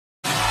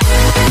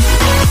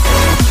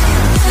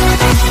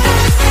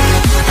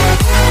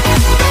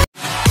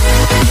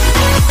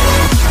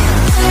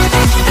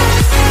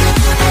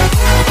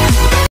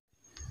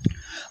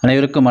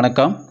அனைவருக்கும்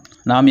வணக்கம்.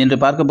 நாம் இன்று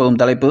பார்க்க போகும்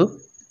தலைப்பு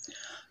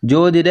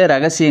ஜோதிட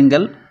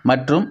ரகசியங்கள்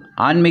மற்றும்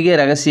ஆன்மீக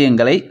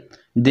ரகசியங்களை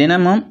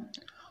தினமும்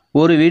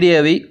ஒரு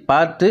வீடியோவை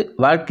பார்த்து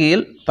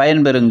வாழ்க்கையில்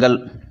பயன்பெறுங்கள்,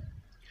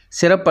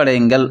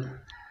 சிறப்படையுங்கள்.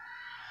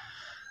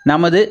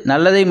 நமது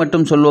நல்லதை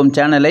மட்டும் சொல்வோம்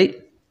சேனலை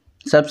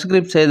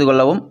சப்ஸ்கிரைப் செய்து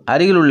கொள்ளவும்,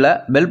 அருகிலுள்ள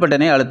பெல்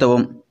பட்டனை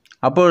அழுத்தவும்.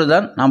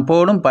 அப்பொழுதுதான் நாம்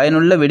போடும்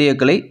பயனுள்ள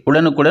வீடியோக்களை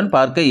உடனுக்குடன்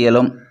பார்க்க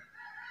இயலும்.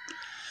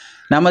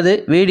 நமது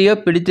வீடியோ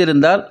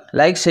பிடித்திருந்தால்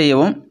லைக்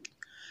செய்யவும்,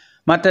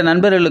 மற்ற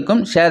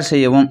நண்பர்களுக்கும் ஷேர்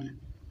செய்யவும்.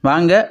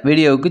 வாங்க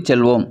வீடியோவுக்கு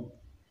செல்வோம்.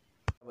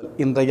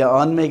 இன்றைய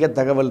ஆன்மீக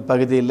தகவல்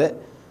பகுதியில்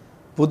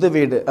புது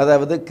வீடு,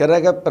 அதாவது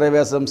கிரக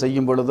பிரவேசம்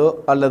செய்யும் பொழுதோ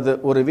அல்லது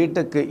ஒரு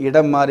வீட்டுக்கு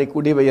இடம் மாறி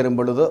குடிபெயரும்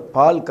பொழுதோ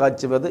பால்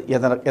காய்ச்சுவது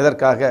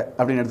எதற்காக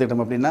அப்படின்னு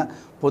எடுத்துக்கிட்டோம் அப்படின்னா,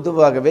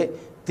 பொதுவாகவே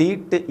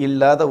தீட்டு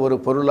இல்லாத ஒரு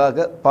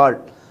பொருளாக பால்,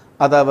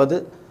 அதாவது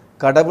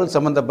கடவுள்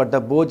சம்பந்தப்பட்ட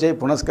பூஜை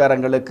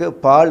புனஸ்காரங்களுக்கு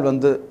பால்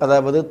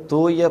அதாவது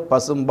தூய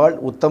பசும்பால்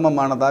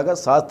உத்தமமானதாக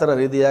சாஸ்திர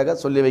ரீதியாக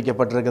சொல்லி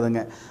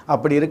வைக்கப்பட்டிருக்குதுங்க.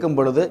 அப்படி இருக்கும்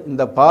பொழுது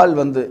இந்த பால்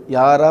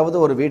யாராவது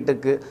ஒரு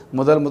வீட்டுக்கு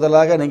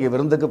முதலாக நீங்கள்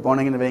விருந்துக்கு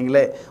போனீங்கன்னு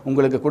வைங்களே,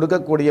 உங்களுக்கு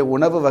கொடுக்கக்கூடிய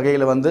உணவு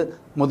வகையில்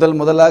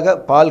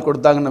முதலாக பால்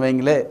கொடுத்தாங்கன்னு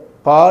வைங்களே,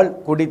 பால்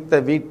குடித்த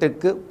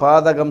வீட்டுக்கு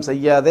பாதகம்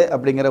செய்யாதே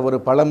அப்படிங்கிற ஒரு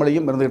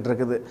பழமொழியும் இருந்துகிட்டு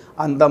இருக்குது.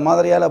 அந்த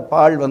மாதிரியான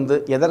பால்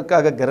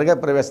எதற்காக கிரக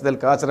பிரவேசத்தில்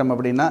காய்ச்சறம்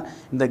அப்படின்னா,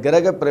 இந்த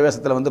கிரக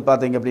பிரவேசத்தில்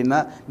பார்த்தீங்க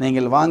அப்படின்னா,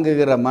 நீங்கள்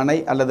வாங்குகிற மனை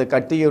அல்லது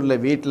கட்டியுள்ள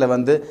வீட்டில்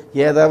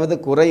ஏதாவது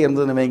குறை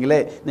இருந்ததுன்னு வைங்களே,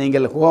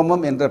 நீங்கள்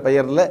ஹோமம் என்ற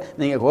பெயரில்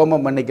நீங்கள்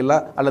ஹோமம்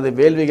பண்ணிக்கலாம், அல்லது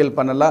வேள்விகள்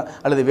பண்ணலாம்,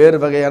 அல்லது வேறு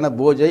வகையான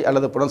பூஜை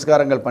அல்லது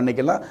புனஸ்காரங்கள்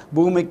பண்ணிக்கலாம்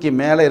பூமிக்கு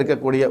மேலே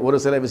இருக்கக்கூடிய ஒரு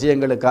சில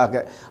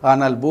விஷயங்களுக்காக.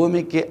 ஆனால்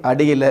பூமிக்கு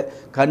அடியில்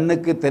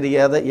கண்ணுக்கு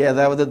தெரியாத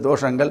ஏதாவது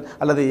தோஷங்கள்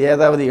அல்லது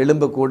ஏதாவது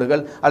எலும்பு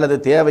கூடுகள் அல்லது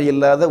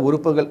தேவையில்லாத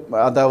உறுப்புகள்,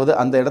 அதாவது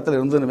அந்த இடத்துல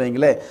இருந்துன்னு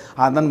வைங்களே,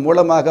 அதன்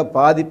மூலமாக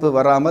பாதிப்பு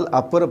வராமல்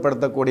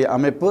அப்புறப்படுத்தக்கூடிய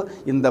அமைப்பு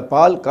இந்த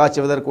பால்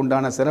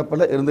காய்ச்சுவதற்குண்டான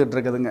சிறப்பில் இருந்துகிட்டு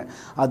இருக்குதுங்க.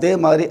 அதே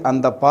மாதிரி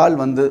அந்த பால்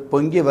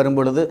பொங்கி வரும்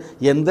பொழுது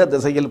எந்த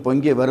திசையில்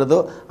பொங்கி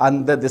வருதோ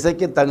அந்த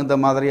திசைக்கு தகுந்த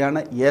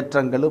மாதிரியான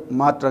ஏற்றங்களும்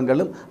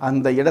மாற்றங்களும்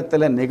அந்த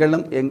இடத்துல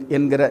நிகழும்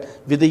என்கிற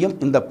விதியும்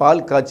இந்த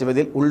பால்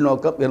காய்ச்சுவதில்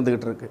உள்நோக்கம்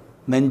இருந்துகிட்டு இருக்கு.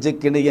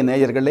 நெஞ்சுக்கிணைய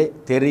நேயர்களே,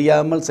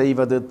 தெரியாமல்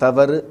செய்வது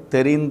தவறு,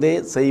 தெரிந்தே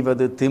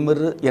செய்வது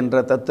திமிரு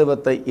என்ற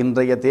தத்துவத்தை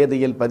இன்றைய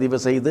தேதியில் பதிவு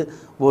செய்து,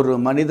 ஒரு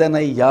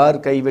மனிதனை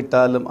யார்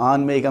கைவிட்டாலும்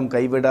ஆன்மீகம்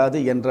கைவிடாது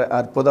என்ற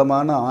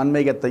அற்புதமான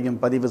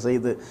ஆன்மீகத்தையும் பதிவு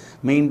செய்து,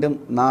 மீண்டும்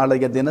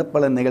நாளைய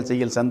தினப்பலன்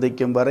நிகழ்ச்சியில்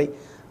சந்திக்கும் வரை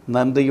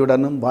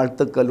நன்றியுடனும்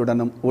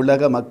வாழ்த்துக்களுடனும்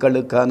உலக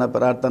மக்களுக்கான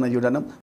பிரார்த்தனையுடனும்